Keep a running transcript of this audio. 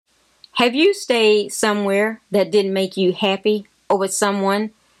Have you stayed somewhere that didn't make you happy or with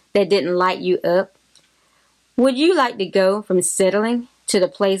someone that didn't light you up? Would you like to go from settling to the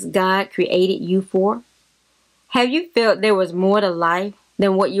place God created you for? Have you felt there was more to life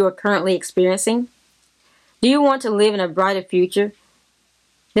than what you are currently experiencing? Do you want to live in a brighter future?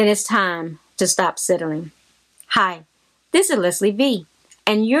 Then it's time to stop settling. Hi, this is Leslie V,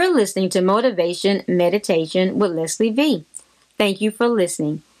 and you're listening to Motivation Meditation with Leslie V. Thank you for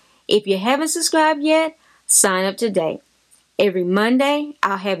listening. If you haven't subscribed yet, sign up today. Every Monday,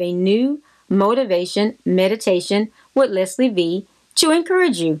 I'll have a new Motivation Meditation with Leslie V to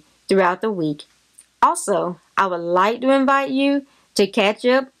encourage you throughout the week. Also, I would like to invite you to catch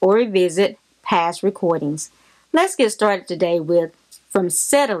up or revisit past recordings. Let's get started today with From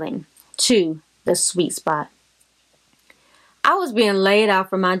Settling to the Sweet Spot. I was being laid off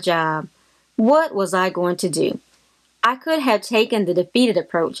from my job. What was I going to do? I could have taken the defeated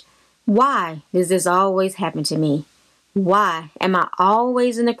approach. Why does this always happen to me? Why am I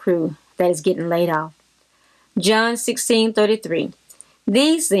always in the crew that is getting laid off? John 16:33.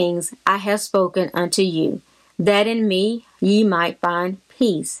 These things I have spoken unto you, that in me ye might find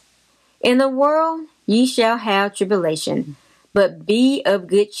peace. In the world ye shall have tribulation, but be of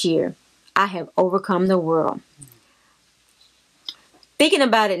good cheer. I have overcome the world. Thinking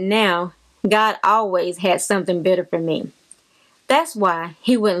about it now, God always had something better for me. That's why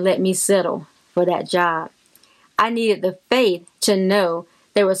He wouldn't let me settle for that job. I needed the faith to know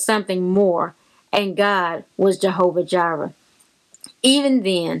there was something more, and God was Jehovah Jireh. Even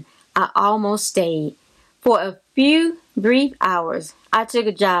then, I almost stayed. For a few brief hours, I took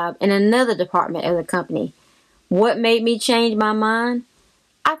a job in another department of the company. What made me change my mind?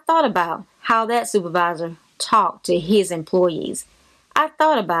 I thought about how that supervisor talked to his employees. I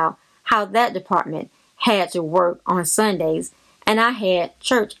thought about how that department had to work on Sundays, and I had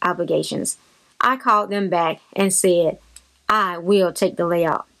church obligations. I called them back and said, I will take the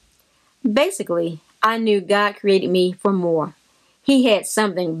layoff. Basically, I knew God created me for more. He had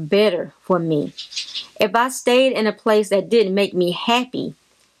something better for me. If I stayed in a place that didn't make me happy,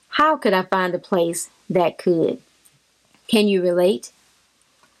 how could I find a place that could? Can you relate?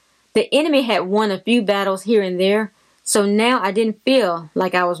 The enemy had won a few battles here and there, so now I didn't feel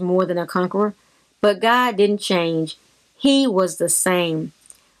like I was more than a conqueror. But God didn't change. He was the same.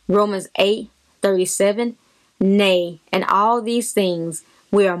 Romans 8:37. Nay, and all these things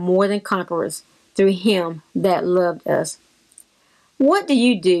we are more than conquerors through Him that loved us. What do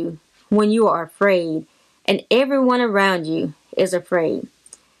you do when you are afraid and everyone around you is afraid?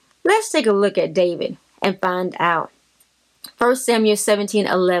 Let's take a look at David and find out. 1 Samuel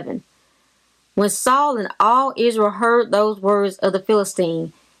 17:11. When Saul and all Israel heard those words of the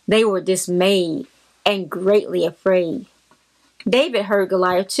Philistine, they were dismayed and greatly afraid. David heard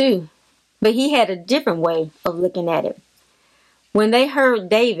Goliath too, but he had a different way of looking at it. When they heard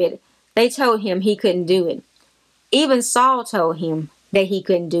David, they told him he couldn't do it. Even Saul told him that he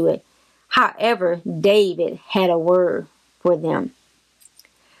couldn't do it. However, David had a word for them.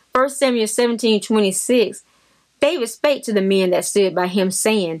 1 Samuel 17:26. David spake to the men that stood by him,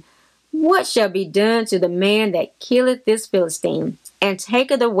 saying, What shall be done to the man that killeth this Philistine, and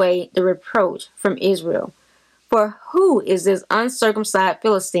taketh away the reproach from Israel? For who is this uncircumcised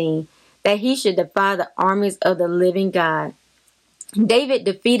Philistine, that he should defy the armies of the living God? David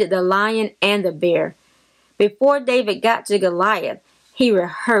defeated the lion and the bear. Before David got to Goliath, he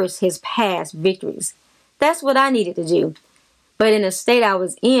rehearsed his past victories. That's what I needed to do. But in the state I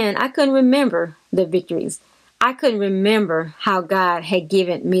was in, I couldn't remember the victories. I couldn't remember how God had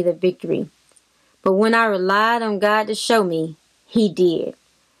given me the victory. But when I relied on God to show me, He did.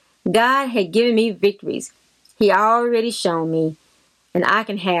 God had given me victories. He already shown me, and I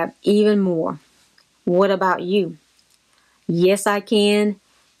can have even more. What about you? Yes, I can.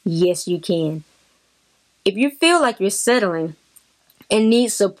 Yes, you can. If you feel like you're settling and need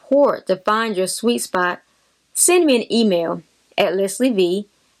support to find your sweet spot, send me an email at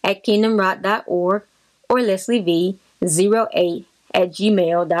lesliev@kingdomrock.org or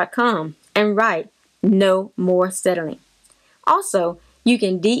lesliev08@gmail.com and write No More Settling. Also, you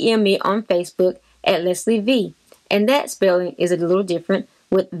can DM me on Facebook at Leslie V, and that spelling is a little different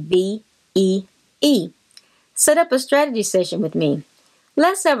with V-E-E. Set up a strategy session with me.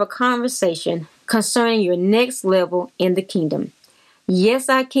 Let's have a conversation concerning your next level in the kingdom. Yes,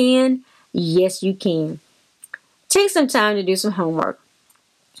 I can. Yes, you can. Take some time to do some homework.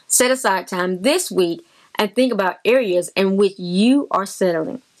 Set aside time this week and think about areas in which you are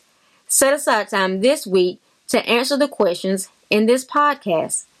settling. Set aside time this week to answer the questions in this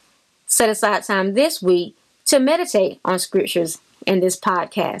podcast. Set aside time this week to meditate on scriptures in this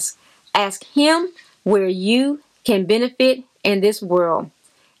podcast. Ask Him where you can benefit in this world.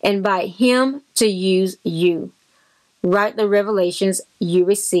 Invite Him to use you. Write the revelations you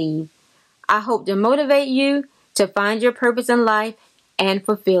receive. I hope to motivate you to find your purpose in life and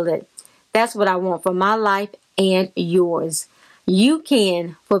fulfill it. That's what I want for my life and yours. You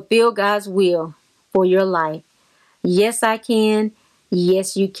can fulfill God's will for your life. Yes, I can.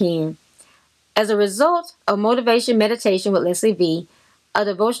 Yes, you can. As a result of Motivation Meditation with Leslie V, a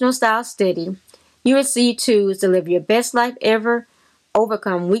devotional style study, you receive tools to live your best life ever,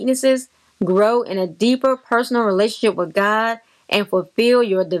 overcome weaknesses, grow in a deeper personal relationship with God, and fulfill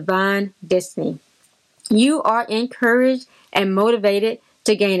your divine destiny. You are encouraged and motivated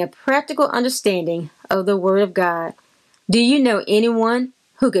to gain a practical understanding of the Word of God. Do you know anyone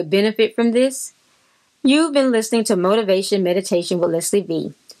who could benefit from this? You've been listening to Motivation Meditation with Leslie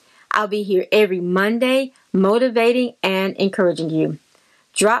V. I'll be here every Monday, motivating and encouraging you.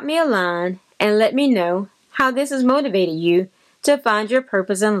 Drop me a line and let me know how this has motivated you to find your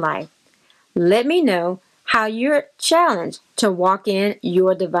purpose in life. Let me know how you're challenged to walk in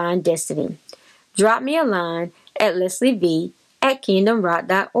your divine destiny. Drop me a line at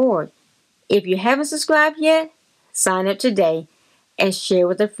lesliev@kingdomrock.org. If you haven't subscribed yet, sign up today and share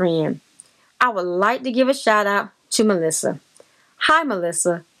with a friend. I would like to give a shout out to Melissa. Hi,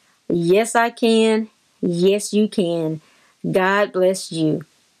 Melissa. Yes, I can. Yes, you can. God bless you.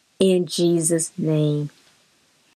 In Jesus' name.